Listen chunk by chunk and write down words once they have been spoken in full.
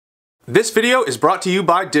This video is brought to you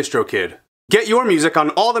by DistroKid. Get your music on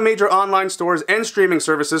all the major online stores and streaming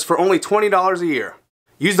services for only $20 a year.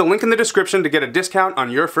 Use the link in the description to get a discount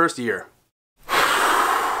on your first year.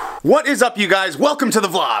 What is up, you guys? Welcome to the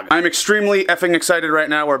vlog! I'm extremely effing excited right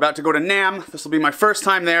now. We're about to go to NAMM. This will be my first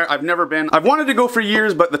time there. I've never been. I've wanted to go for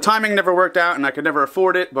years, but the timing never worked out and I could never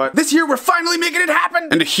afford it. But this year, we're finally making it happen!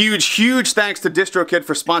 And a huge thanks to DistroKid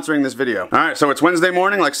for sponsoring this video. Alright, so it's Wednesday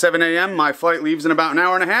morning, like 7 a.m. My flight leaves in about an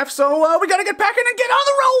hour and a half, so we gotta get packing and get on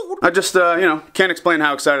the road! I just, you know, can't explain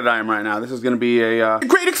how excited I am right now. This is gonna be a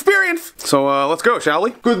great experience! So, let's go, shall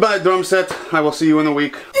we? Goodbye, drum set. I will see you in a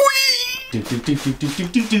week.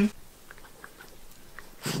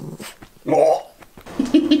 Oh.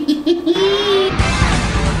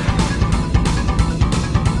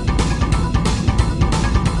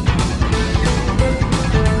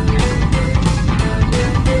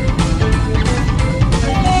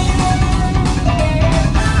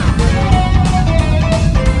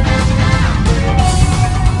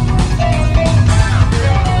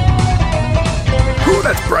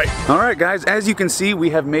 That's bright. Alright guys, as you can see, we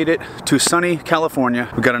have made it to sunny California.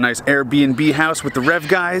 We got a nice Airbnb house with the Rev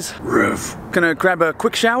guys. Rev. Gonna grab a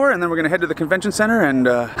quick shower and then we're gonna head to the convention center and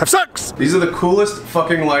have sex! These are the coolest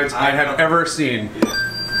fucking lights I have ever seen.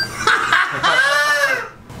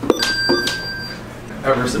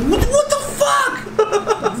 What the fuck?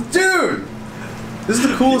 Dude! This is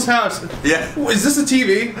the coolest house. Yeah. Is this a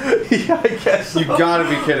TV? Yeah, I guess so. You gotta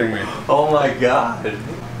be kidding me. Oh my god.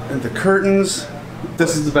 And the curtains.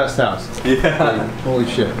 This is the best house. Yeah. Holy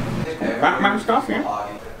shit. Batman stuff, yeah?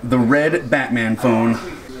 The red Batman phone.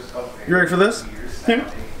 You ready for this? Yeah.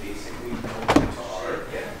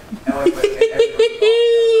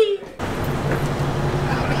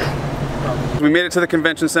 We made it to the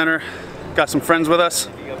convention center. Got some friends with us.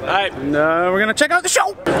 Alright, and we're gonna check out the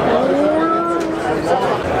show!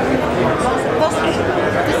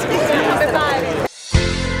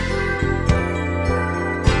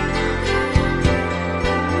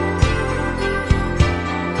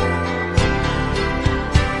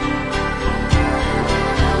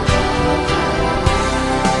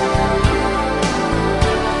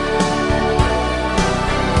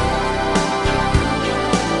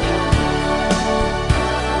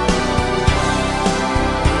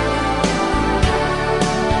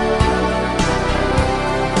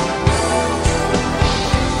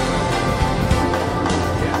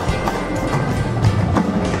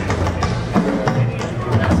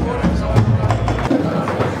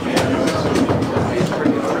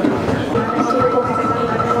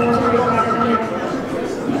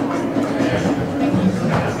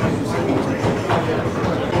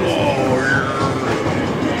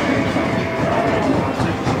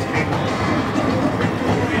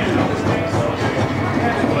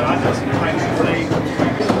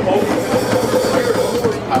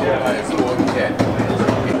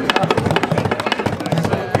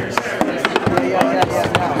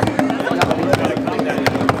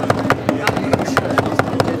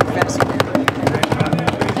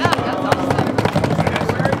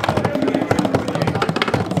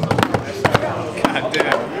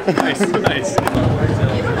 Nice.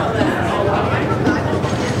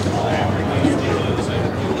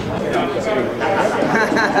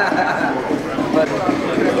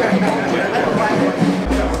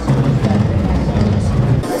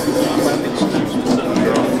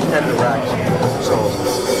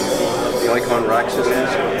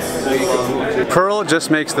 Pearl just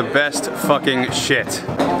makes the best fucking shit.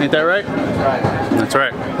 Ain't that right? That's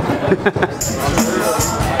right.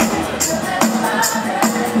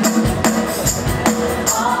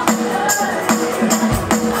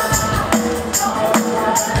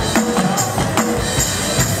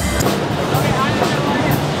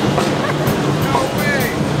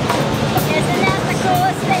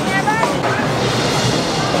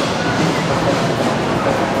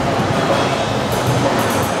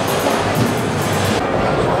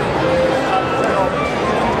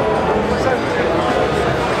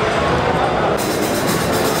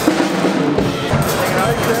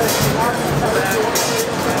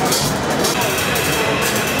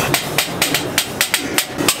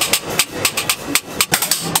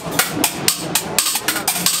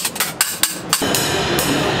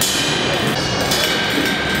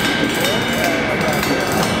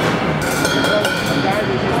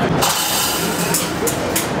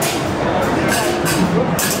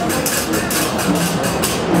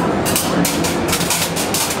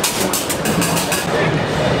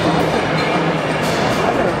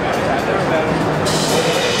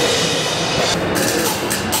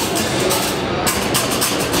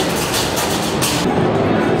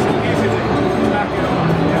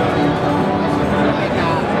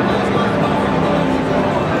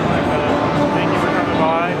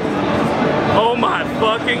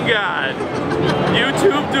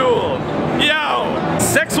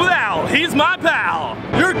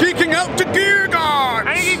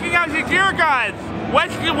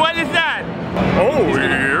 What is that? Oh,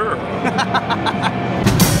 yeah.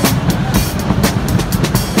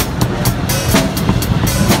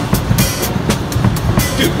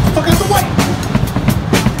 Dude, fuck out the way!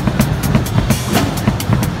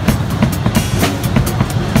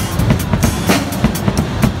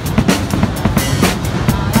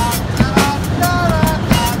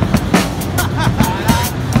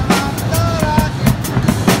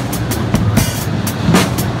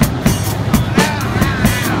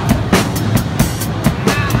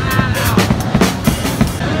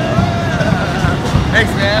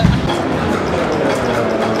 Thanks, man.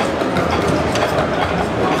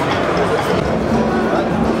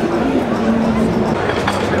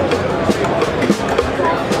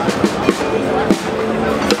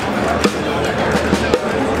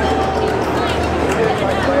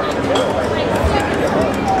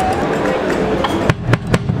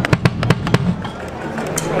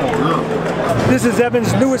 This is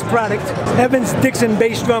Evan's newest product, Evan's Dixon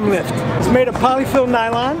Bass Drum Lift. It's made of polyfill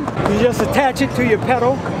nylon. You just attach it to your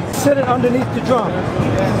pedal, sit it underneath the drum.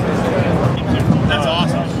 That's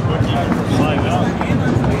awesome.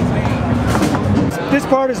 This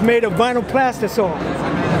part is made of vinyl plastisol.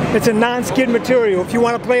 It's a non-skid material. If you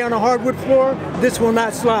want to play on a hardwood floor, this will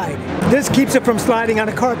not slide. This keeps it from sliding on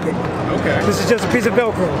a carpet. Okay. This is just a piece of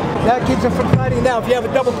Velcro. That keeps it from sliding. Now, if you have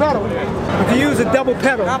a double pedal, if you use a double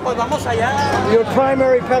pedal, your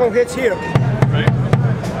primary pedal hits here. Right.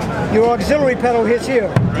 Your auxiliary pedal hits here.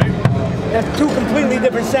 Right. That's two completely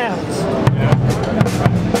different sounds. Yeah.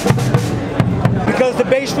 Because the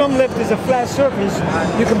bass drum lift is a flat surface,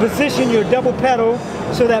 you can position your double pedal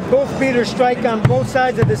so that both beaters strike on both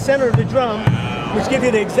sides of the center of the drum, which give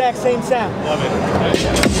you the exact same sound. Love it.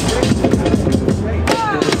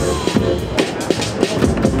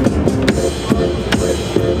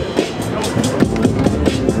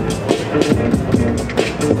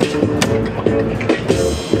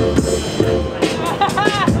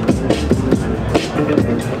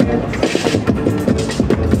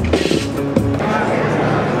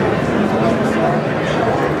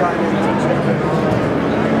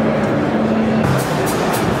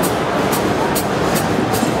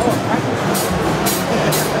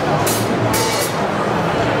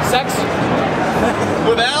 Sex?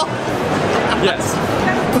 With Al? Yes.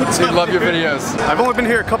 We love your videos. I've only been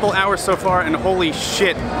here a couple hours so far, and holy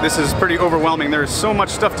shit, this is pretty overwhelming. There's so much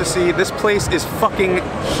stuff to see. This place is fucking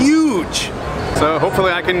huge. So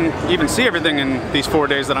hopefully I can even see everything in these 4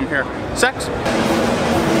 days that I'm here. Sex?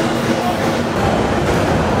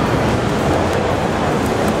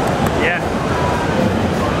 Yeah.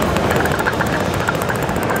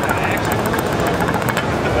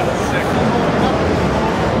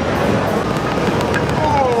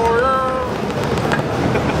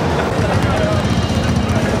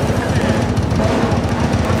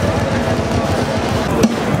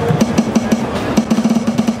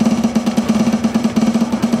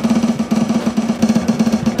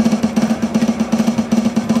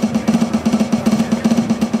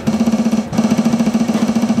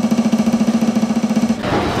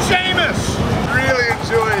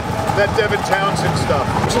 That Devin Townsend stuff.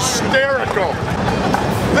 It's hysterical.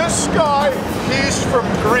 This guy, he's from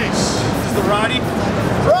Greece. This is the Roddy.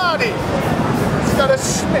 Roddy! He's got a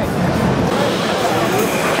snake.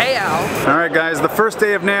 Hey, Al. Alright guys, the first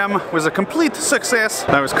day of NAMM was a complete success.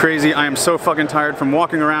 That was crazy. I am so fucking tired from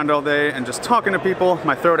walking around all day and just talking to people.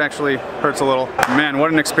 My throat actually hurts a little. Man,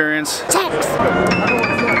 what an experience.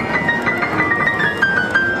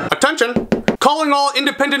 Attention! Calling all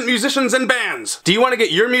independent musicians and bands! Do you want to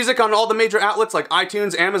get your music on all the major outlets like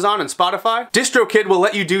iTunes, Amazon, and Spotify? DistroKid will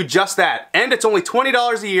let you do just that. And it's only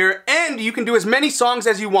 $20 a year, and you can do as many songs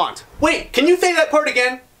as you want. Wait, can you say that part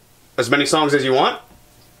again? As many songs as you want?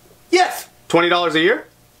 Yes! $20 a year?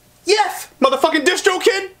 Yes! Motherfucking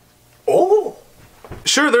DistroKid! Oh!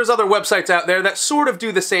 Sure, there's other websites out there that sort of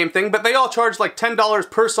do the same thing, but they all charge like $10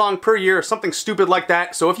 per song per year or something stupid like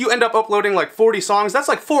that. So if you end up uploading like 40 songs, that's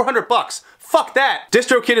like 400 bucks. Fuck that!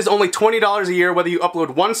 DistroKid is only $20 a year whether you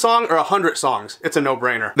upload 1 song or 100 songs. It's a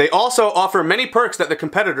no-brainer. They also offer many perks that the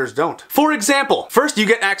competitors don't. For example, first you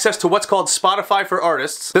get access to what's called Spotify for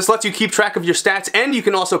Artists. This lets you keep track of your stats, and you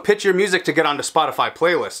can also pitch your music to get onto Spotify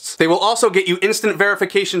playlists. They will also get you instant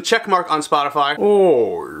verification checkmark on Spotify.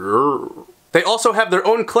 Oh, yeah. They also have their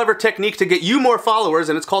own clever technique to get you more followers,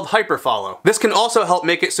 and it's called hyperfollow. This can also help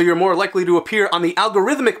make it so you're more likely to appear on the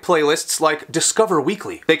algorithmic playlists like Discover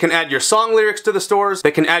Weekly. They can add your song lyrics to the stores,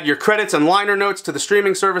 they can add your credits and liner notes to the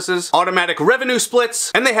streaming services, automatic revenue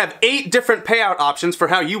splits, and they have 8 different payout options for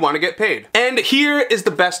how you want to get paid. And here is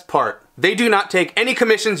the best part. They do not take any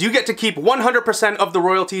commissions. You get to keep 100% of the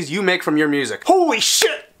royalties you make from your music. Holy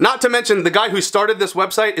shit! Not to mention, the guy who started this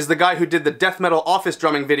website is the guy who did the death metal office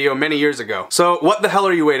drumming video many years ago. So what the hell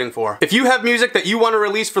are you waiting for? If you have music that you want to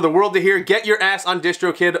release for the world to hear, get your ass on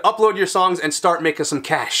DistroKid, upload your songs, and start making some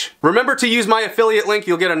cash. Remember to use my affiliate link.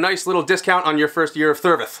 You'll get a nice little discount on your first year of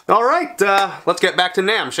service. Alright, let's get back to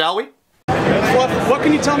NAMM, shall we? What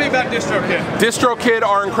can you tell me about DistroKid? DistroKid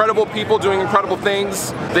are incredible people doing incredible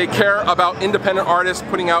things. They care about independent artists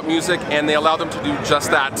putting out music, and they allow them to do just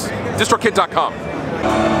that. DistroKid.com.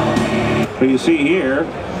 So you see here,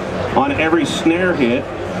 on every snare hit,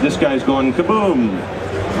 this guy's going kaboom,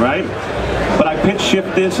 right? But I pitch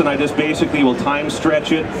shift this, and I just basically will time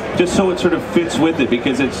stretch it, just so it sort of fits with it,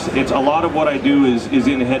 because it's a lot of what I do is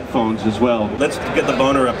in headphones as well. Let's get the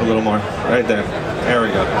boner up a little more, right there. There we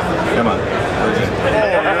go. Come on. We're good.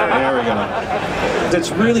 There we go.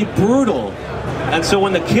 It's really brutal. And so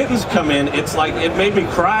when the kittens come in, it's like, it made me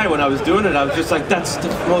cry when I was doing it. I was just like, that's the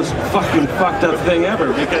most fucking fucked up thing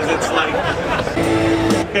ever, because it's like...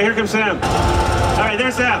 Okay, here comes Sam. All right,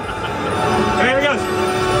 there's Sam. Okay, here he goes.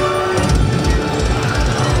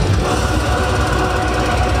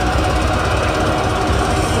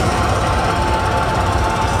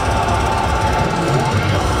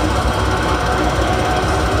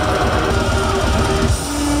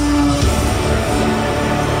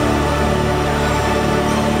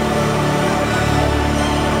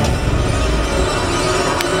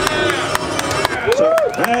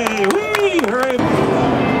 Hey, wee, hooray!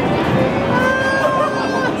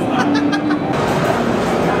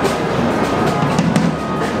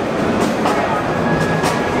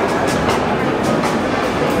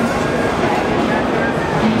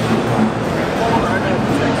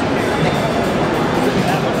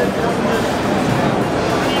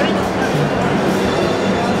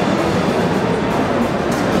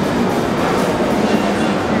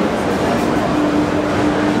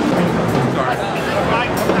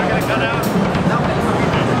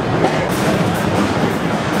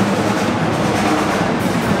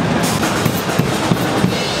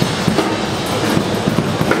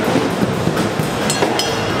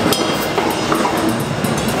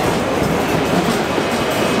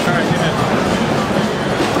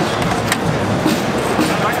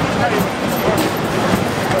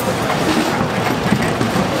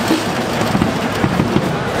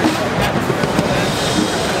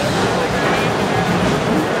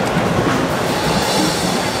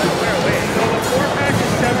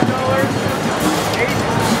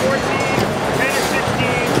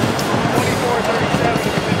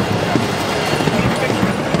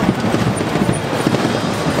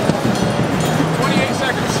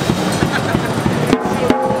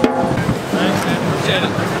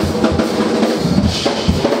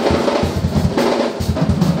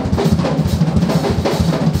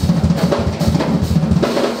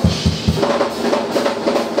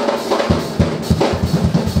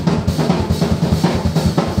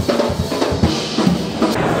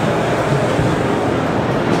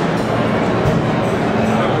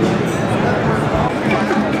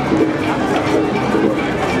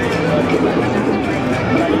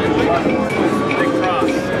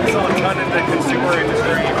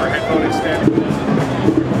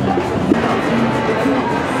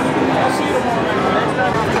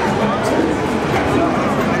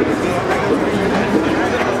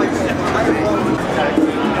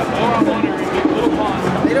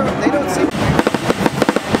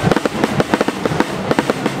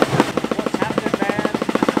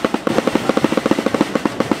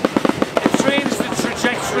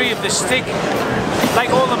 Of the stick, like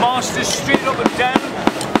all the masters, straight up and down.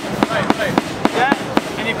 Right. Yeah,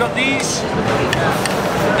 and you've got these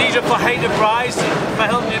are for height of rise, for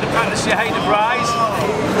helping you to practice your height of rise.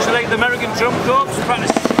 So like the American drum corps,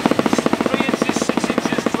 practice 3 inches, 6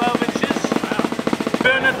 inches, 12 inches.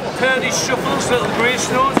 Bernard Purdy shuffles, little grace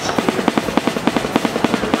notes.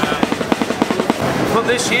 Put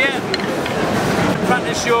this here,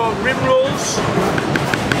 practice your rim rolls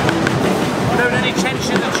without any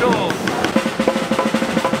tension at all.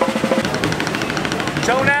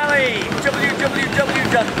 Tone Alley,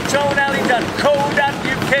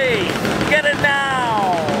 www.tonealley.co.uk. Get it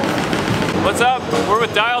now! What's up? We're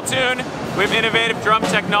with Dial Tune. We have innovative drum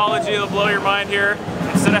technology that'll blow your mind here.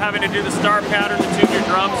 Instead of having to do the star pattern to tune your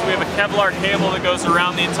drums, we have a Kevlar cable that goes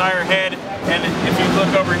around the entire head. And if you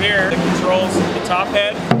look over here, it controls the top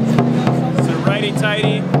head. So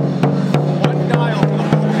righty-tighty. One dial.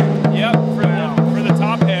 Yep, for the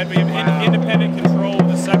top head, we have independent control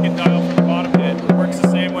with a second dial for the bottom head. It works the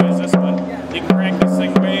same way as this one. You can crank this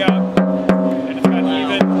thing way up, and it's got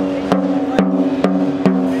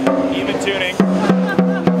even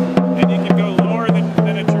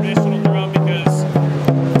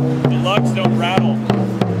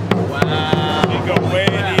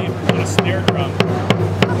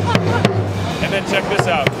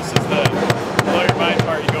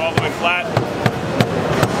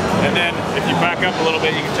you back up a little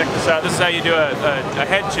bit, you can check this out. This is how you do a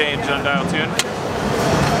head change on dial tune.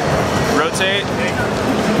 Rotate.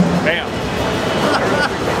 Bam.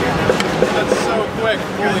 That's so quick.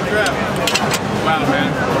 Holy crap. Wow,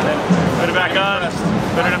 man. Put it back on.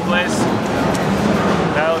 Put it in place.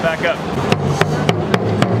 Dial it back up.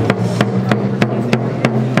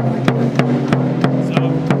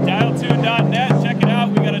 Dialtune.net, check it out.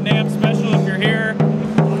 We got a NAMM special if you're here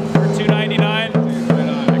for $2.99.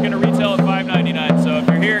 They're going to retail at $5.99, so if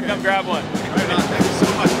you're here, come grab one. Thank you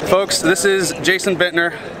so much. Folks, this is Jason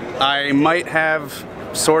Bittner. I might have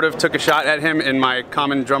sort of took a shot at him in my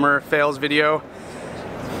Common Drummer Fails video.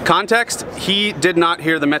 Context, he did not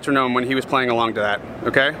hear the metronome when he was playing along to that,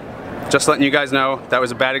 okay? Just letting you guys know, that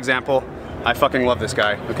was a bad example. I fucking love this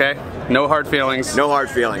guy, okay? No hard feelings. No hard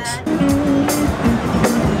feelings.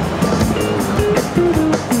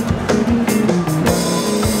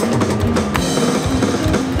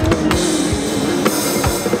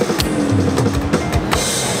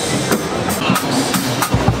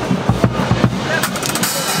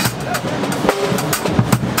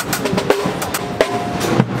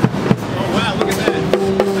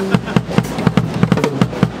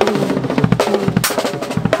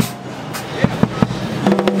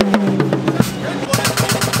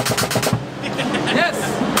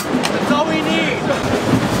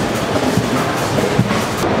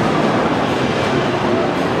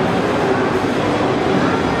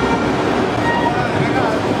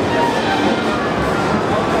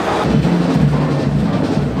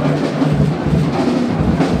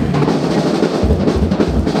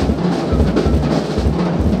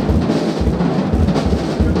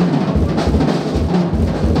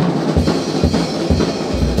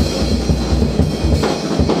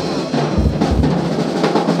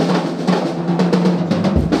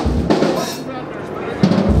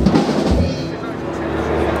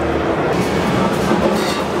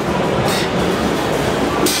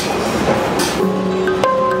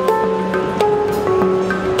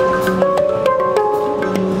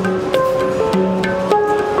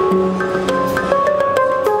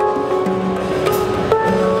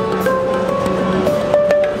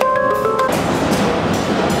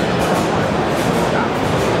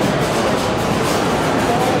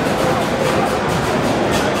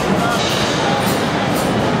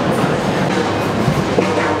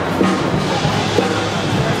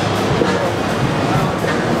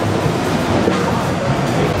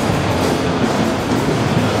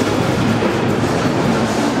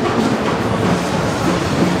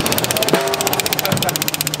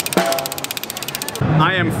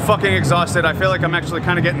 I am fucking exhausted. I feel like I'm actually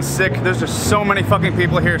kind of getting sick. There's just so many fucking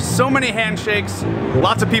people here, so many handshakes,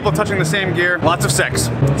 lots of people touching the same gear, lots of sex.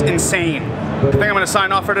 It's insane. I think I'm gonna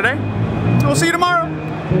sign off for today. We'll see you tomorrow.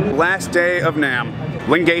 Last day of NAMM.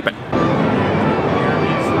 Ling Gapin. Stuff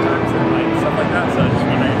like that, so I just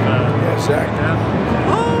wondering if Yeah, Shaq.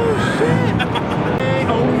 Oh shit!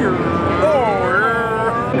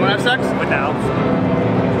 Wanna have sex? now.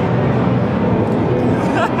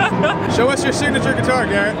 Show us your signature guitar,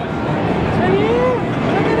 Garrett. Look at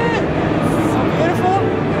it. So beautiful.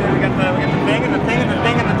 We got the thing and the thing and the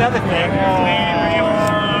thing and the other thing.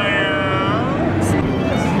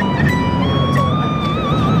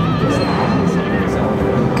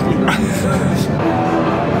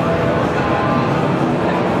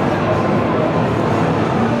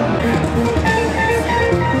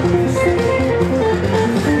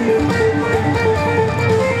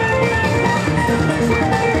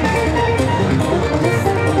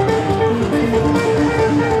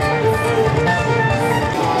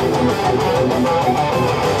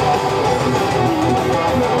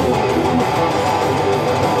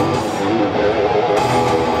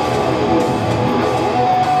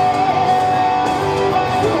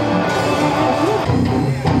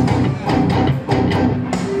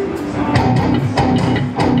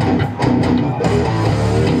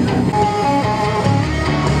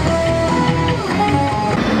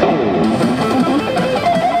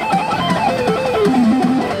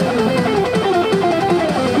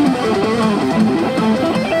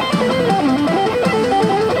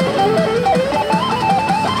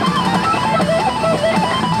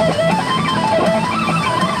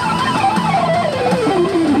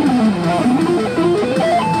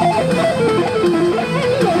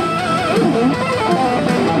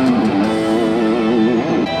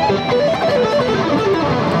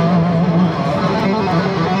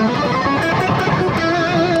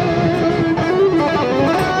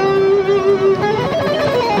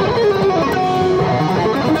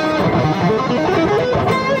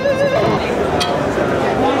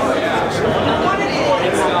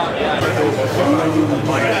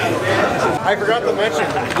 I forgot to mention,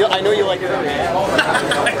 I know you like curry.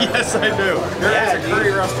 Yes, I do. There is a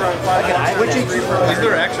curry restaurant. Is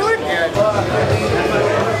there actually? Yeah.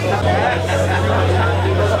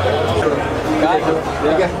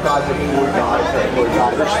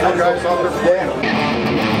 Guys out there.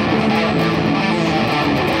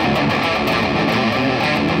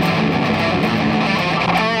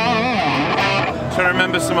 Trying to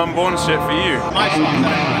remember some unborn shit for you. My song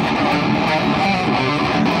that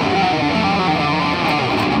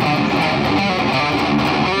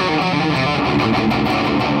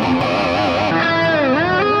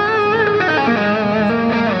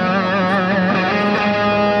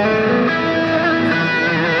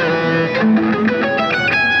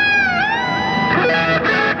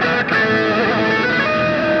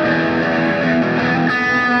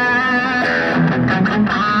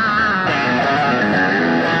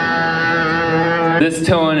This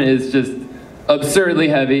tone is just absurdly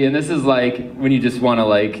heavy, and this is like when you just want to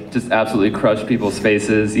like just absolutely crush people's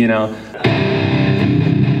faces, you know?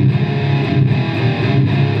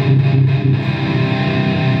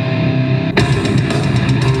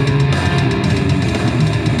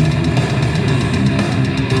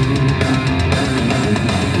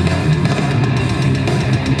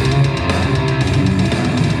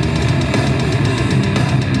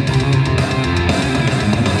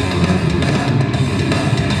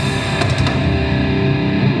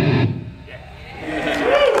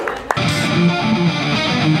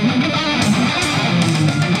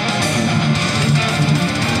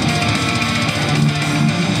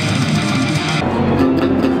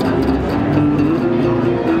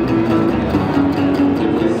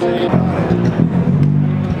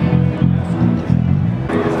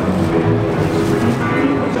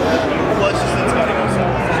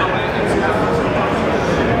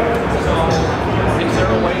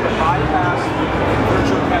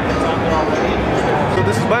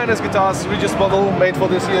 guitars, Regis model made for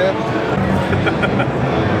this year.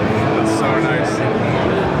 That's so nice.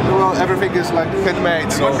 Well, everything is like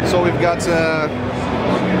handmade. So we've got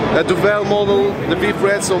a Duvel model, the V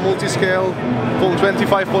fret, so multi-scale, from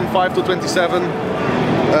 25.5 to 27.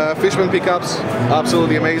 Fishman pickups,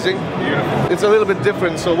 absolutely amazing. Beautiful. It's a little bit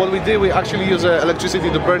different. So what we did, we actually use electricity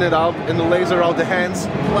to burn it out and the laser out the hands.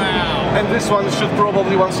 Wow. And this one should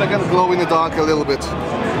probably 1 second glow in the dark a little bit.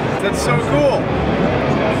 That's so cool.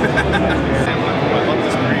 I love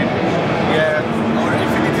this green. Yeah. Or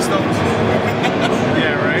Infinity Stones.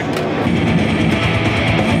 Yeah, right?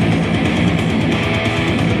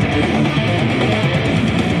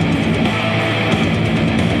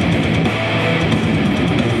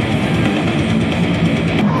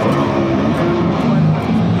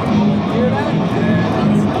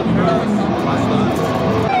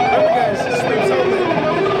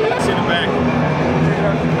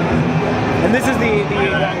 And this is the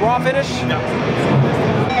raw finish? No.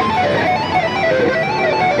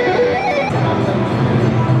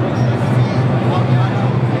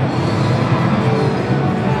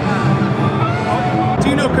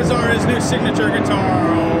 Dino Kazara's new signature guitar.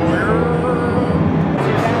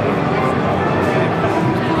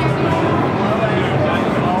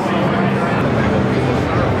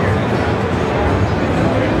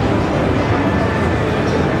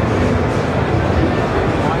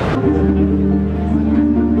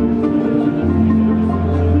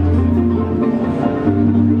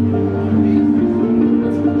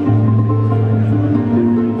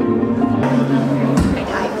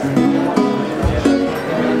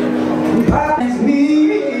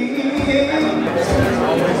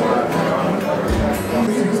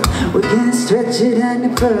 We can stretch it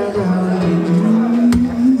any further.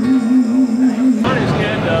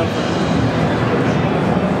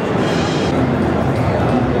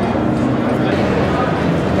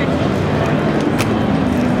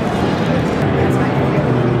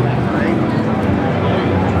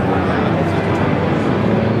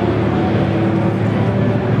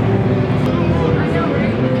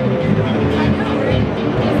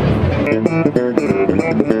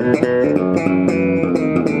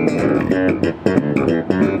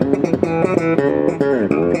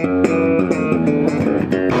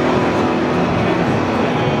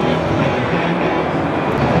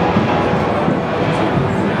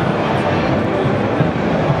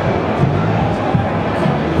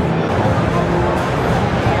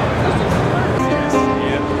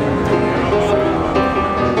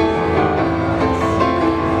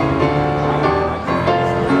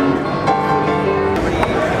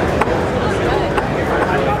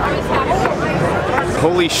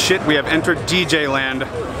 Holy shit, we have entered DJ land.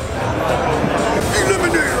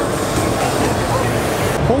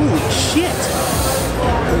 Holy shit!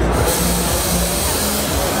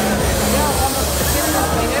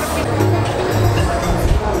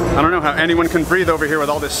 know how anyone can breathe over here with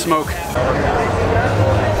all this smoke.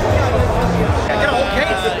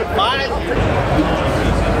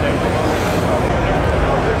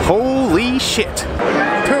 Holy shit.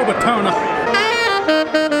 Turbo toner.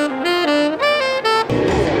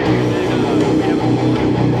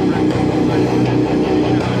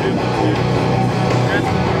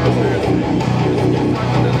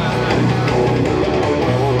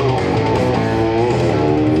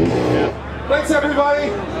 Thanks, everybody.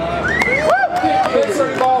 Thanks,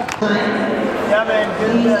 everybody. Yeah, man.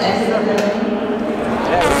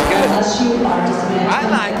 I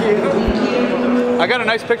like you. I got a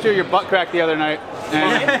nice picture of your butt crack the other night,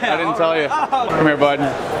 and I didn't tell you. Come here, bud.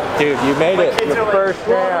 Dude, you made it. Your first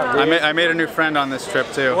round. I made a new friend on this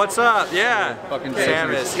trip too. What's up? Yeah. Fucking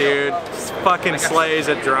Samus, dude. Fucking slays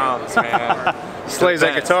at drums, man. Slays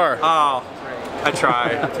at guitar. Oh, I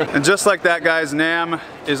tried. And just like that, guys, NAMM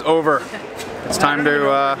is over. It's time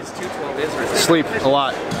to sleep a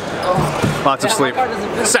lot. Lots of sleep.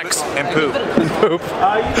 Sex. And poop.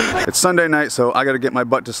 It's Sunday night, so I gotta get my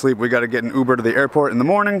butt to sleep. We gotta get an Uber to the airport in the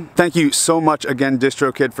morning. Thank you so much again,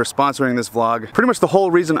 DistroKid, for sponsoring this vlog. Pretty much the whole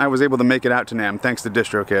reason I was able to make it out to NAMM, thanks to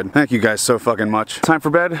DistroKid. Thank you guys so fucking much. Time for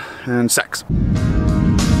bed and sex.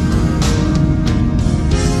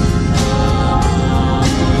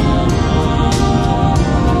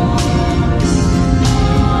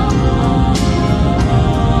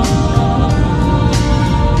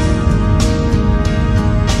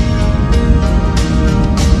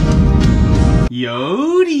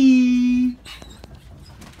 Yodi!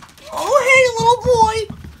 Oh, hey, little boy!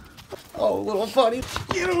 Oh, little buddy.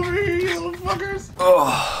 Get over here, you little fuckers!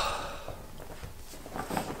 Oh.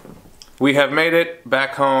 We have made it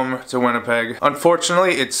back home to Winnipeg.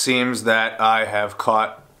 Unfortunately, it seems that I have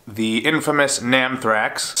caught the infamous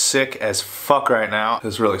NAMMthrax. Sick as fuck right now.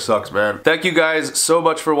 This really sucks, man. Thank you guys so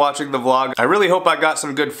much for watching the vlog. I really hope I got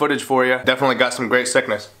some good footage for you. Definitely got some great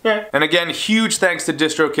sickness. Yeah. And again, huge thanks to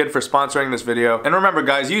DistroKid for sponsoring this video. And remember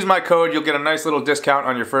guys, use my code, you'll get a nice little discount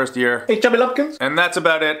on your first year. Hey, Chubby Lumpkins. And that's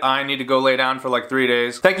about it. I need to go lay down for like 3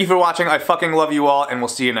 days. Thank you for watching. I fucking love you all, and we'll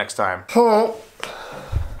see you next time. Oh.